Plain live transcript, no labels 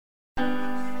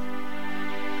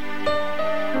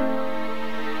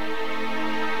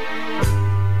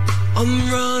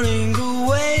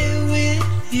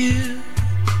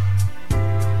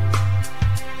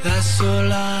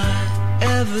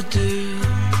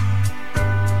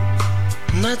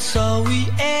that's all we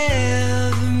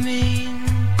ever mean.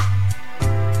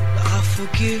 I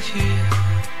forgive you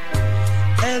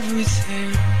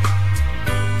everything.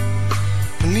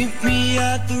 Meet me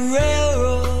at the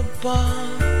railroad bar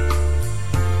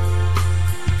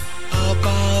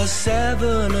about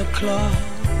 7 o'clock.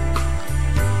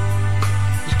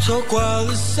 We talk while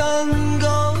the sun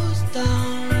goes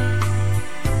down.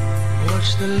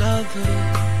 Watch the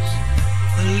lovers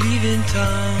leaving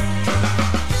town.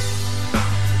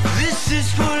 This is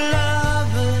for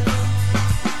lovers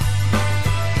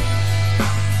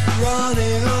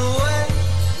running away.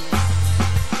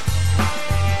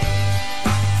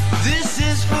 This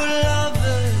is for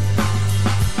lovers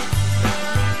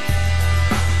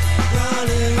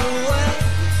running away.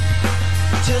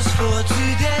 Just for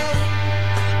today,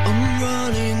 I'm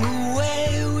running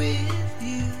away with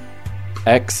you.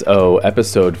 XO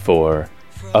Episode 4,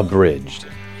 Abridged.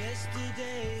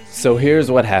 So here's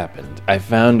what happened. I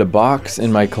found a box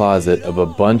in my closet of a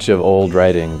bunch of old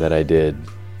writing that I did.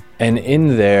 And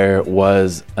in there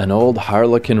was an old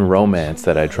Harlequin romance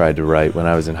that I tried to write when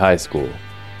I was in high school.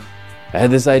 I had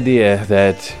this idea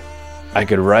that I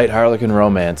could write Harlequin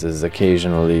romances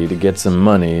occasionally to get some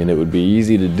money and it would be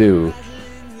easy to do.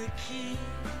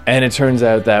 And it turns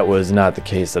out that was not the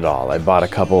case at all. I bought a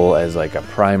couple as like a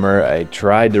primer. I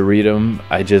tried to read them.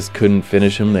 I just couldn't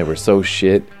finish them. They were so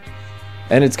shit.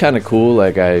 And it's kind of cool.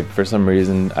 Like for some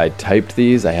reason, I typed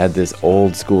these. I had this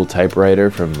old school typewriter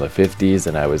from the 50s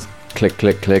and I was click,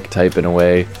 click, click typing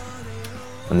away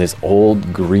on this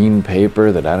old green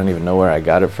paper that I don't even know where I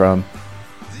got it from.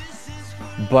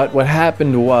 But what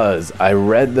happened was I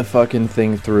read the fucking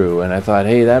thing through and I thought,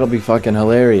 hey, that'll be fucking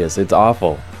hilarious. It's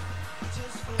awful.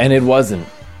 And it wasn't.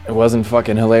 It wasn't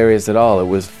fucking hilarious at all. It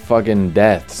was fucking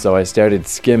death. So I started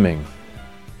skimming.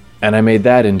 And I made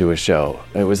that into a show.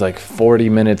 It was like 40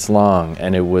 minutes long.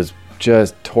 And it was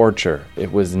just torture.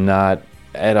 It was not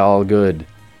at all good.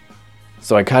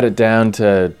 So I cut it down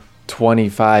to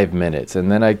 25 minutes.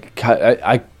 And then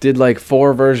I did like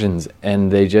 4 versions. And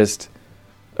they just...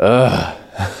 you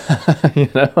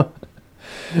know?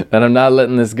 And I'm not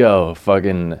letting this go.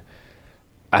 Fucking...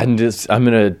 I'm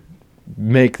gonna...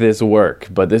 make this work,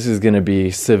 but this is going to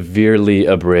be severely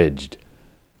abridged.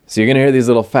 So you're going to hear these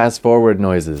little fast forward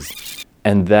noises,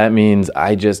 and that means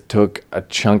I just took a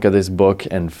chunk of this book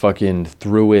and fucking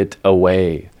threw it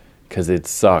away, because it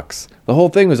sucks. The whole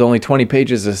thing was only 20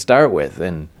 pages to start with,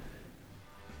 and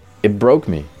it broke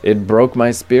me. It broke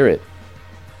my spirit.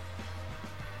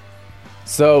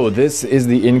 So this is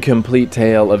the incomplete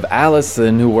tale of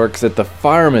Allison, who works at the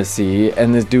pharmacy,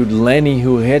 and this dude Lenny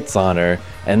who hits on her,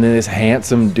 and then this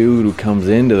handsome dude who comes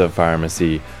into the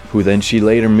pharmacy, who then she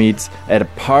later meets at a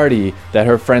party that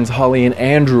her friends Holly and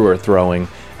Andrew are throwing,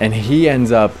 and he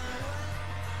ends up,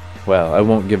 well, I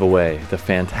won't give away the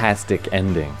fantastic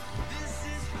ending.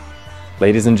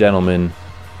 Ladies and gentlemen,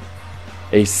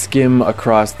 a skim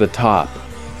across the top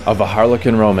of a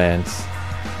Harlequin romance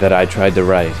that I tried to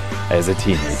write as a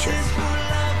teenager.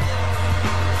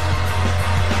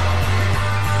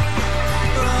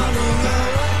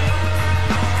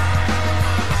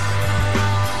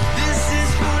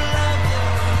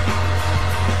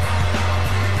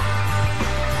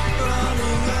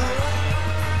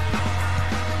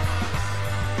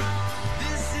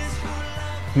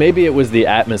 Maybe it was the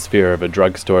atmosphere of a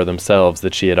drugstore themselves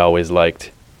that she had always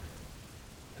liked.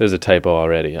 There's a typo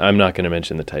already. I'm not going to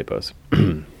mention the typos.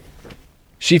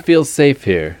 She feels safe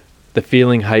here, the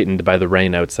feeling heightened by the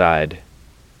rain outside.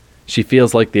 She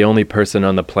feels like the only person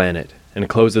on the planet and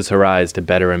closes her eyes to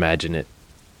better imagine it.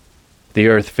 The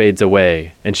earth fades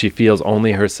away, and she feels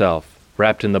only herself,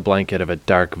 wrapped in the blanket of a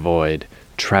dark void,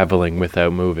 traveling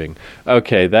without moving.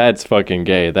 Okay, that's fucking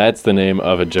gay. That's the name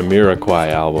of a Jamiroquai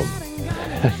album.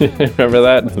 Remember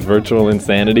that? Virtual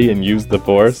Insanity and Use the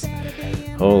Force?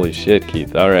 Holy shit,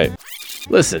 Keith. All right.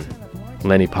 Listen.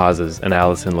 Lenny pauses, and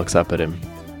Allison looks up at him.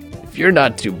 If you're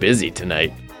not too busy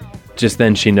tonight. Just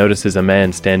then she notices a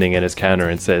man standing at his counter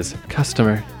and says,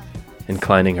 "Customer,"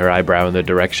 inclining her eyebrow in the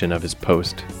direction of his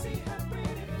post.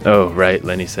 "Oh, right,"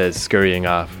 Lenny says, scurrying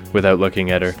off, without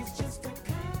looking at her.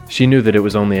 She knew that it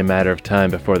was only a matter of time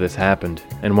before this happened,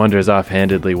 and wonders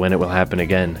offhandedly when it will happen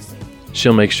again.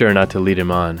 She'll make sure not to lead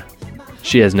him on.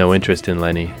 She has no interest in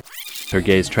Lenny. Her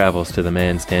gaze travels to the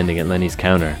man standing at Lenny's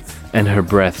counter, and her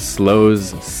breath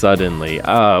slows suddenly.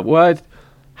 What?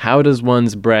 How does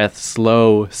one's breath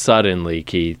slow suddenly,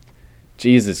 Keith?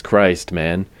 Jesus Christ,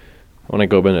 man. I want to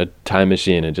go in a time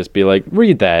machine and just be like,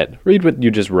 read that. Read what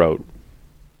you just wrote.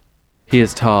 He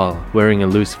is tall, wearing a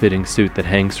loose-fitting suit that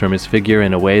hangs from his figure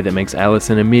in a way that makes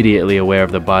Allison immediately aware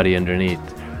of the body underneath.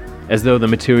 as though the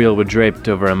material were draped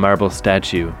over a marble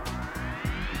statue.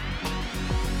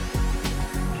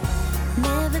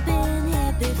 Never been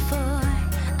here before.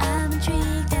 I'm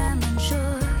intrigued, I'm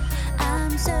unsure.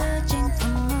 I'm searching for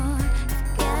more.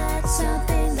 I've got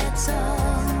something that's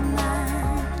all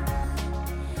mine.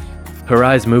 Her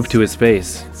eyes move to his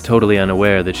face, totally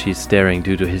unaware that she's staring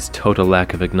due to his total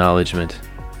lack of acknowledgement.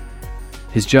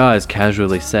 His jaw is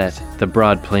casually set, the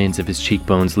broad planes of his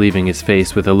cheekbones leaving his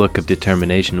face with a look of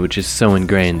determination which is so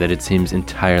ingrained that it seems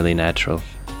entirely natural.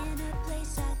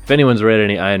 If anyone's read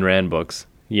any Ayn Rand books,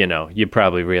 you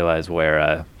probably realize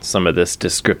where some of this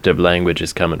descriptive language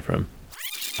is coming from.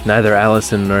 Neither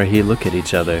Allison nor he look at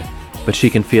each other, but she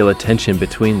can feel a tension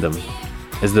between them,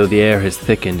 as though the air has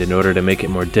thickened in order to make it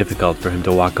more difficult for him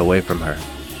to walk away from her.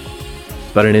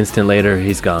 But an instant later,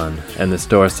 he's gone, and the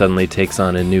store suddenly takes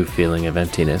on a new feeling of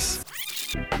emptiness.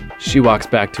 She walks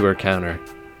back to her counter.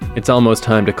 It's almost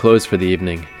time to close for the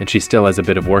evening, and she still has a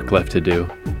bit of work left to do.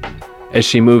 As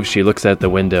she moves, she looks out the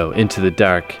window, into the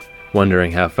dark,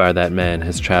 wondering how far that man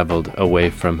has traveled away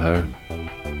from her.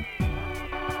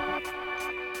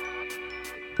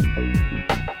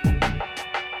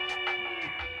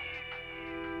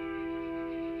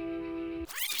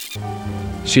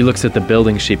 She looks at the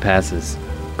buildings she passes,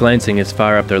 glancing as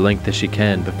far up their length as she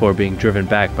can before being driven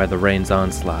back by the rain's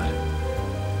onslaught.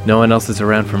 No one else is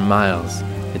around for miles,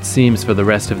 it seems for the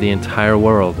rest of the entire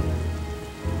world.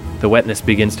 The wetness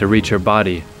begins to reach her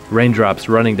body, raindrops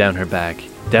running down her back,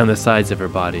 down the sides of her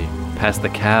body, past the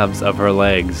calves of her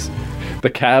legs.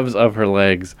 The calves of her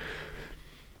legs.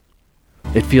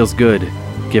 It feels good,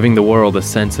 giving the world a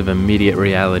sense of immediate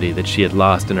reality that she had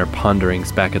lost in her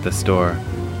ponderings back at the store.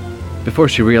 Before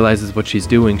she realizes what she's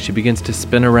doing, she begins to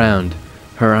spin around,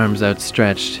 her arms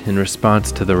outstretched in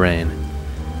response to the rain,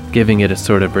 giving it a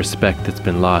sort of respect that's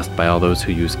been lost by all those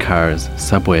who use cars,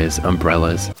 subways,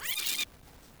 umbrellas.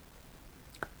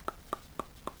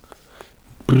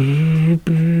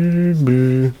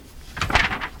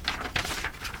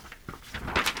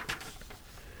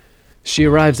 She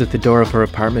arrives at the door of her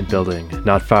apartment building,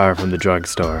 not far from the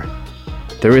drugstore.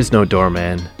 There is no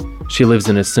doorman. She lives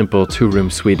in a simple 2-room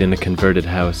suite in a converted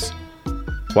house.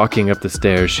 Walking up the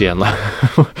stairs, she unlocks...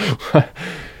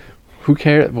 Who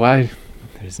cares? Why?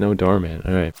 There's no doorman.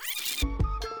 Alright.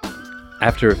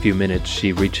 After a few minutes,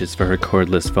 she reaches for her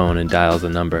cordless phone and dials a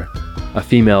number. A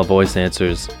female voice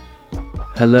answers.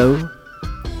 Hello?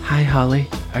 Hi, Holly.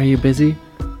 Are you busy?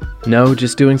 No,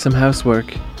 just doing some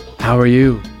housework. How are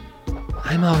you?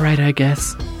 I'm alright, I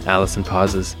guess. Allison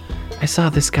pauses. I saw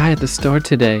this guy at the store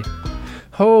today.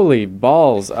 Holy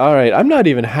balls. Alright, I'm not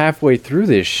even halfway through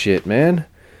this shit, man.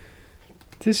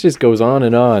 This just goes on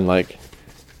and on, like,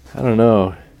 I don't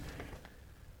know.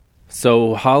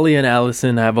 So Holly and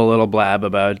Allison have a little blab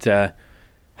about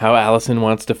how Allison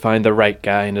wants to find the right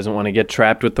guy and doesn't want to get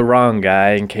trapped with the wrong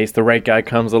guy in case the right guy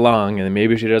comes along, and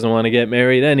maybe she doesn't want to get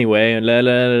married anyway, and la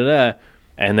la la la.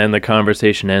 And then the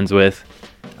conversation ends with,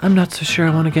 I'm not so sure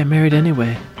I want to get married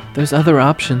anyway. There's other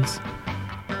options.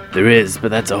 There is,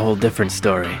 but that's a whole different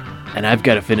story. And I've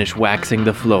got to finish waxing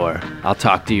the floor. I'll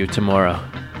talk to you tomorrow.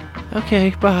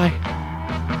 Okay, bye.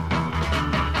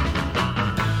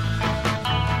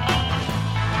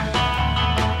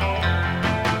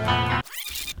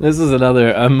 This is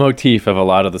a motif of a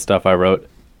lot of the stuff I wrote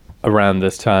around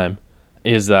this time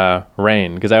is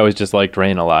rain, because I always just liked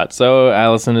rain a lot. So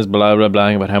Allison is blah blah blah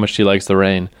about how much she likes the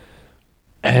rain.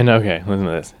 And okay, listen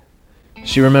to this.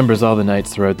 She remembers all the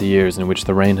nights throughout the years in which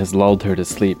the rain has lulled her to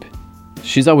sleep.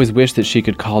 She's always wished that she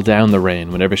could call down the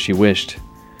rain whenever she wished.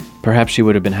 Perhaps she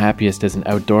would have been happiest as an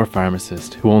outdoor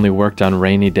pharmacist who only worked on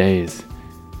rainy days.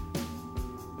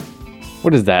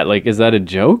 What is that? Like, is that a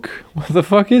joke? What the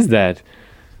fuck is that?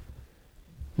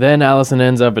 Then Allison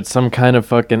ends up at some kind of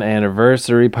fucking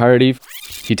anniversary party.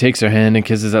 He takes her hand and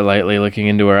kisses it lightly, looking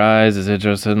into her eyes as if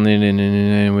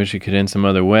suddenly wish he could end some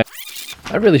other way.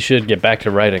 I really should get back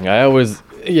to writing. I always,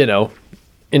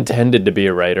 intended to be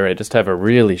a writer. I just have a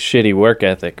really shitty work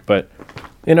ethic. But,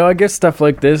 I guess stuff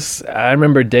like this, I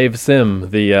remember Dave Sim,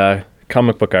 the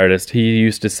comic book artist, he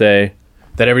used to say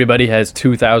that everybody has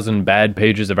 2,000 bad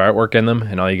pages of artwork in them,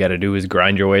 and all you gotta do is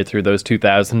grind your way through those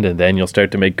 2,000, and then you'll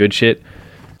start to make good shit.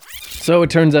 So it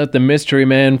turns out the mystery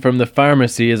man from the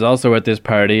pharmacy is also at this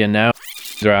party, and now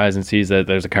he her eyes and sees that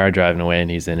there's a car driving away,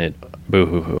 and he's in it.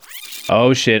 Boo-hoo-hoo.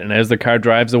 Oh shit, and as the car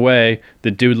drives away,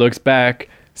 the dude looks back,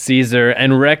 sees her,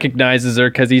 and recognizes her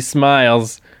because he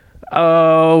smiles.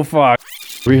 Oh, fuck.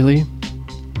 Really?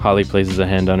 Holly places a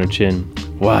hand on her chin.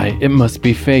 Why, it must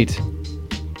be fate.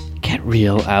 Get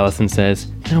real, Allison says.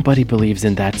 Nobody believes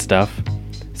in that stuff.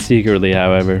 Secretly,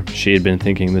 however, she had been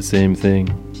thinking the same thing.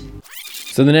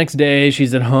 So the next day,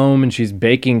 she's at home and she's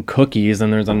baking cookies,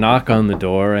 and there's a knock on the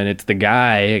door, and it's the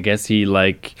guy. I guess he,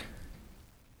 like,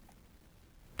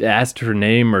 asked her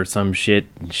name or some shit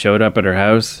and showed up at her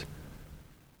house.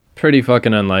 Pretty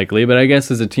fucking unlikely, but I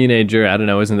guess as a teenager, I don't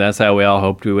know, isn't that how we all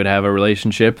hoped we would have a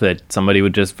relationship? That somebody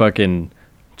would just fucking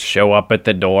show up at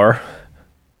the door?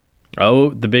 Oh,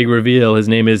 the big reveal. His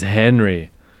name is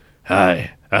Henry.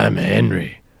 Hi, I'm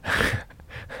Henry.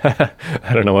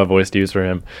 I don't know what voice to use for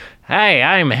him. Hey,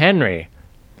 I'm Henry.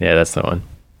 Yeah, that's the one.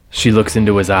 She looks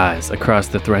into his eyes across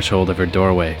the threshold of her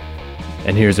doorway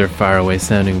and hears her faraway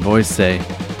sounding voice say,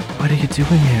 "What are you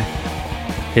doing here?"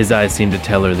 His eyes seem to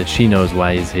tell her that she knows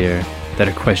why he's here, that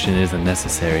her question isn't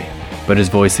necessary, but his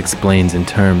voice explains in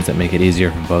terms that make it easier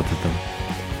for both of them.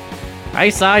 I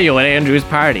saw you at Andrew's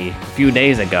party a few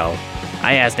days ago.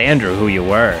 I asked Andrew who you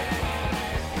were.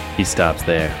 He stops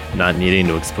there, not needing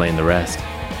to explain the rest.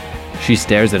 She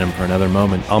stares at him for another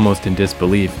moment, almost in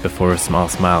disbelief, before a small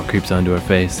smile creeps onto her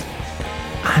face.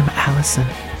 I'm Allison.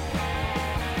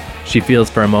 She feels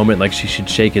for a moment like she should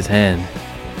shake his hand.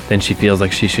 Then she feels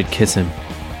like she should kiss him,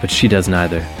 but she does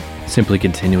neither, simply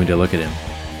continuing to look at him.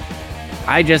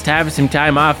 I just have some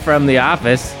time off from the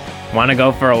office. Want to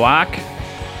go for a walk?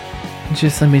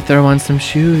 Just let me throw on some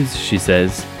shoes, she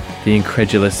says, the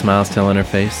incredulous smile still on her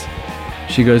face.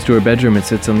 She goes to her bedroom and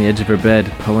sits on the edge of her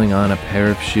bed, pulling on a pair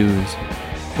of shoes.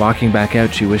 Walking back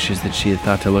out, she wishes that she had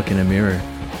thought to look in a mirror,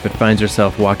 but finds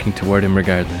herself walking toward him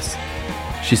regardless.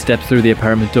 She steps through the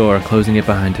apartment door, closing it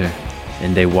behind her,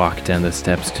 and they walk down the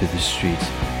steps to the street.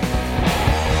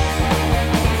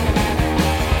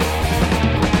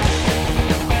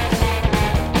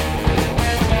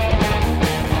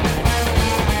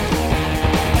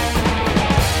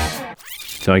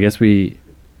 So I guess we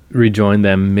rejoin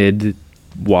them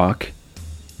mid-walk.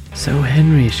 So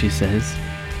Henry, she says,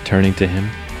 turning to him,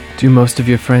 do most of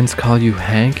your friends call you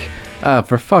Hank?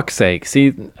 For fuck's sake.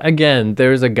 See, again,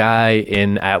 there's a guy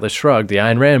in Atlas Shrugged, the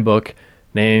Ayn Rand book,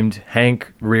 named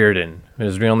Hank Reardon.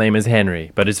 His real name is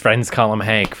Henry, but his friends call him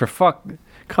Hank.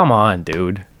 Come on,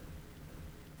 dude.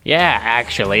 Yeah,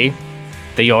 actually.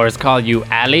 Do yours call you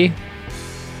Allie?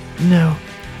 No,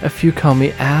 a few call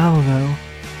me Al, though.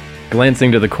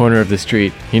 Glancing to the corner of the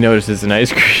street, he notices an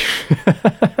ice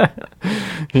cream.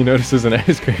 He notices an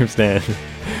ice cream stand.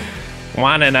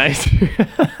 Want an ice cream?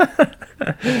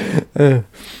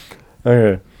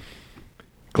 Okay.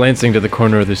 Glancing to the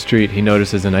corner of the street, he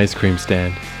notices an ice cream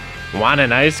stand. Want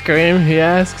an ice cream? He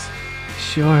asks.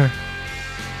 Sure.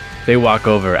 They walk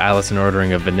over, Allison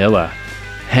ordering a vanilla,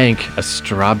 Hank a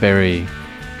strawberry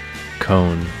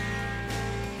cone.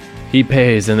 He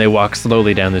pays and they walk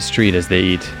slowly down the street as they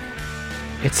eat.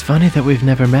 It's funny that we've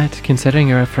never met, considering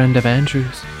you're a friend of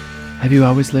Andrew's. Have you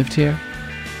always lived here?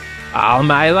 All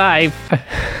my life.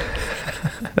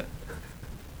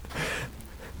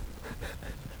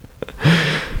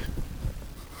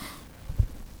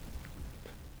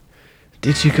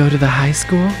 Did you go to the high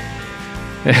school?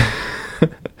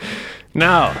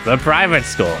 No, the private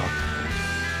school.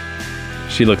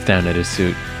 She looks down at his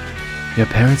suit. Your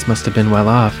parents must have been well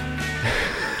off.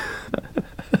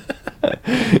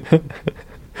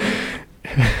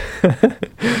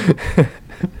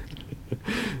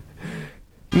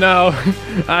 No,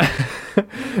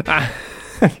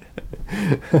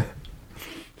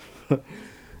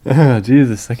 oh,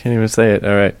 Jesus, I can't even say it.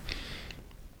 All right.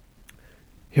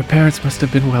 Your parents must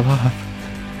have been well off.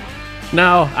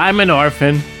 No, I'm an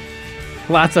orphan.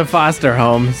 Lots of foster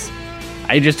homes.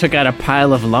 I just took out a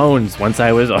pile of loans once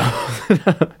I was old.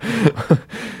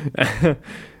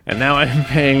 And now I'm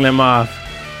paying them off.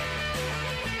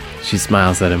 She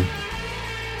smiles at him.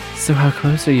 So how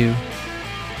close are you?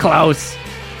 Close.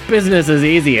 Business is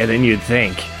easier than you'd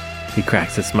think. He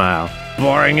cracks a smile.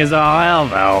 Boring as all hell,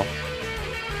 though.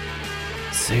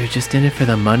 So you're just in it for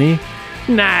the money?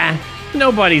 Nah,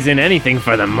 nobody's in anything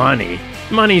for the money.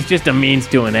 Money's just a means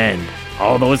to an end.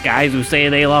 All those guys who say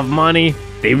they love money,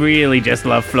 they really just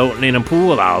love floating in a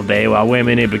pool all day while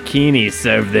women in bikinis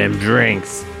serve them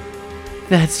drinks.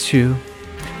 That's true.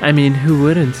 I mean, who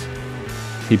wouldn't?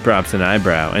 He props an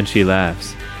eyebrow and she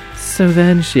laughs. So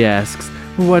then, she asks,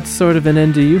 what sort of an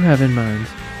end do you have in mind?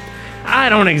 I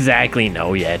don't exactly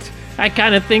know yet. I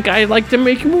kind of think I'd like to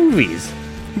make movies.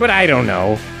 But I don't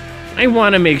know. I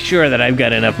want to make sure that I've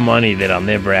got enough money that I'll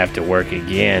never have to work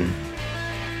again.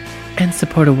 And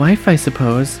support a wife, I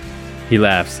suppose. He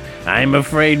laughs. I'm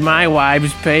afraid my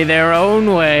wives pay their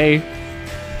own way.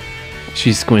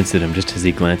 She squints at him just as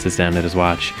he glances down at his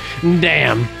watch.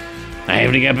 Damn. I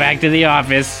have to get back to the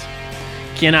office.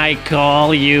 Can I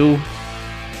call you?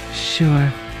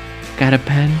 Sure. Got a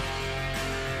pen?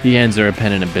 He hands her a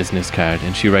pen and a business card,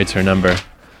 and she writes her number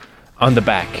on the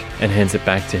back and hands it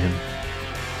back to him.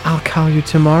 I'll call you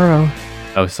tomorrow.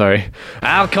 Oh, sorry.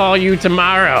 I'll call you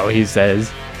tomorrow, he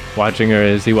says, watching her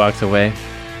as he walks away.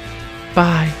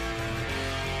 Bye.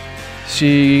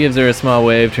 She gives her a small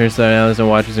wave, turns to Alice and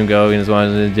watches him go. He just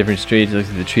walks into different streets, looks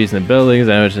at the trees and the buildings,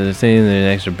 I watch the scene,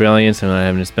 there's extra brilliance, and not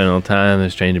having to spend all the time with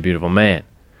a strange and beautiful man.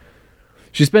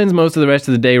 She spends most of the rest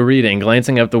of the day reading,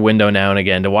 glancing out the window now and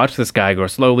again to watch the sky grow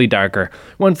slowly darker.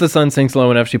 Once the sun sinks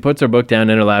low enough, she puts her book down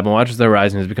in her lap and watches the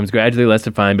horizon as it becomes gradually less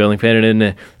defined, building faded in.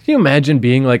 Can you imagine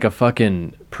being like a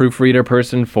fucking proofreader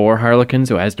person for Harlequins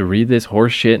who has to read this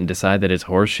horse shit and decide that it's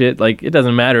horse shit? Like, it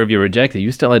doesn't matter if you reject it,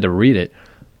 you still had to read it.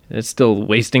 It's still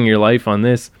wasting your life on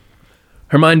this.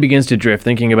 Her mind begins to drift,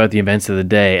 thinking about the events of the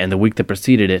day and the week that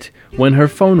preceded it, when her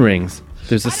phone rings.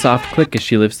 There's a soft click as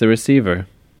she lifts the receiver.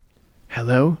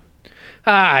 Hello?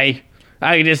 Hi.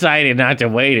 I decided not to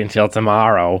wait until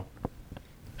tomorrow.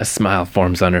 A smile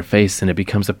forms on her face, and it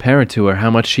becomes apparent to her how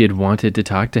much she had wanted to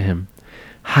talk to him.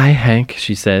 Hi, Hank,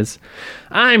 she says.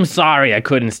 I'm sorry I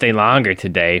couldn't stay longer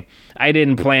today. I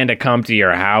didn't plan to come to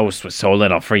your house with so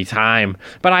little free time,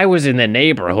 but I was in the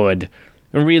neighborhood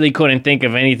and really couldn't think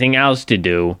of anything else to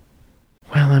do.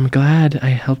 Well, I'm glad I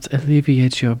helped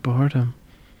alleviate your boredom.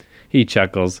 He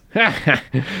chuckles.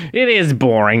 It is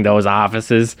boring, those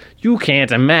offices. You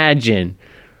can't imagine.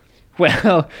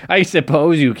 Well, I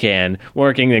suppose you can,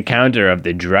 working the counter of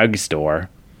the drugstore.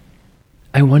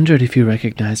 I wondered if you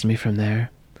recognized me from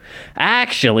there.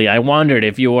 Actually, I wondered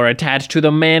if you were attached to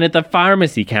the man at the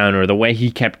pharmacy counter, the way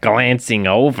he kept glancing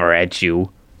over at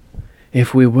you.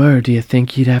 If we were, do you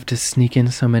think you'd have to sneak in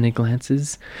so many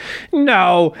glances?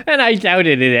 No, and I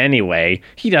doubted it anyway.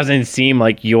 He doesn't seem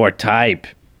like your type.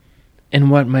 And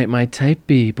what might my type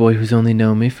be, boy who's only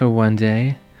known me for one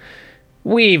day?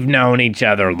 We've known each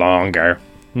other longer.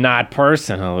 Not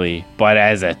personally, but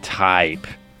as a type.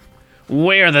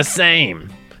 We're the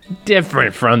same.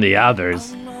 Different from the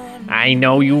others. I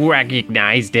know you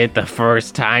recognized it the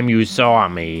first time you saw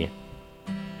me.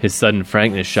 His sudden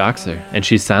frankness shocks her, and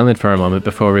she's silent for a moment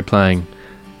before replying,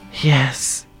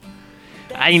 Yes.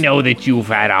 I know that you've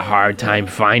had a hard time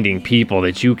finding people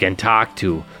that you can talk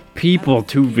to. People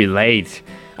to relate.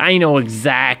 I know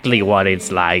exactly what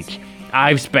it's like.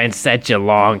 I've spent such a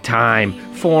long time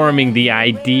forming the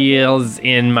ideals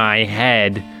in my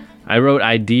head. I wrote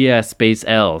idea space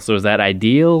L, so is that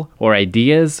ideal or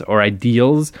ideas or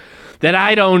ideals? That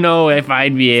I don't know if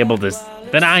I'd be able to,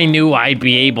 that I knew I'd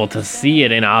be able to see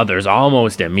it in others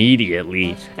almost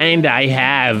immediately. And I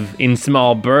have in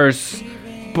small bursts.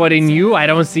 But in you, I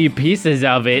don't see pieces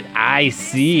of it. I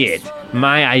see it.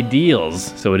 My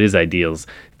ideals, so it is ideals,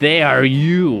 they are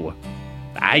you.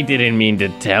 I didn't mean to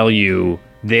tell you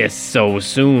this so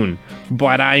soon,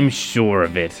 but I'm sure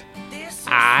of it.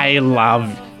 I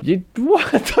love you. What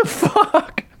the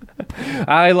fuck?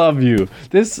 I love you.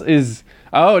 This is,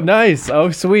 oh, nice.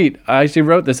 Oh, sweet. I actually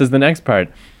wrote this as the next part.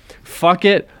 Fuck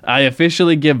it. I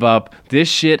officially give up. This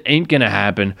shit ain't gonna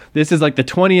happen. This is like the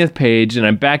 20th page, and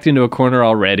I'm backed into a corner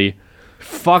already.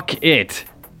 Fuck it.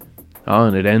 Oh,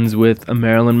 and it ends with a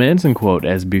Marilyn Manson quote,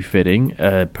 as befitting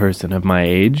a person of my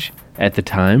age at the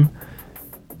time.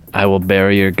 I will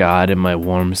bury your God in my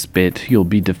warm spit. You'll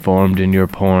be deformed in your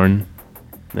porn.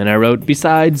 And I wrote,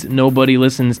 besides, nobody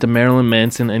listens to Marilyn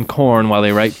Manson and Korn while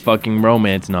they write fucking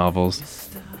romance novels.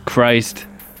 Christ,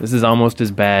 this is almost as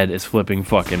bad as flipping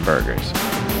fucking burgers.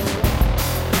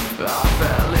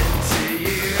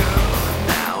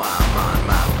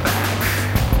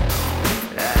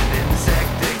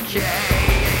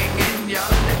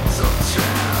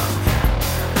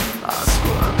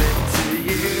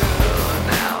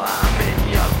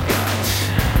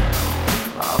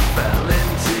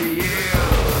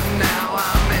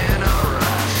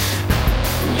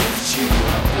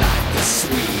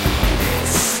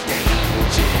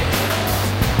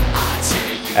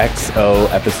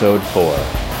 XO Episode 4,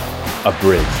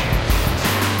 Abridged.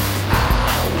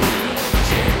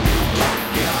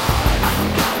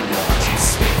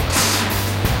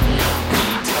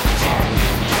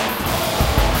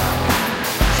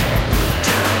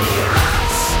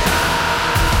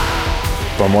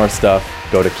 For more stuff,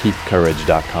 go to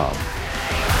keithcourage.com.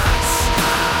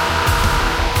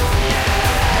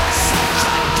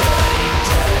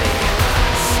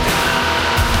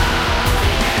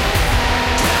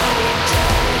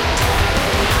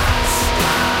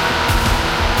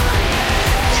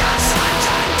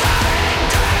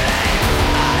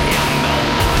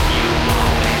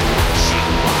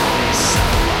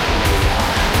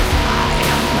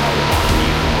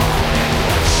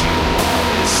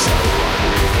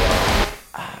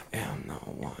 I am the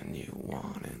one you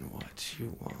What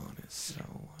you want is so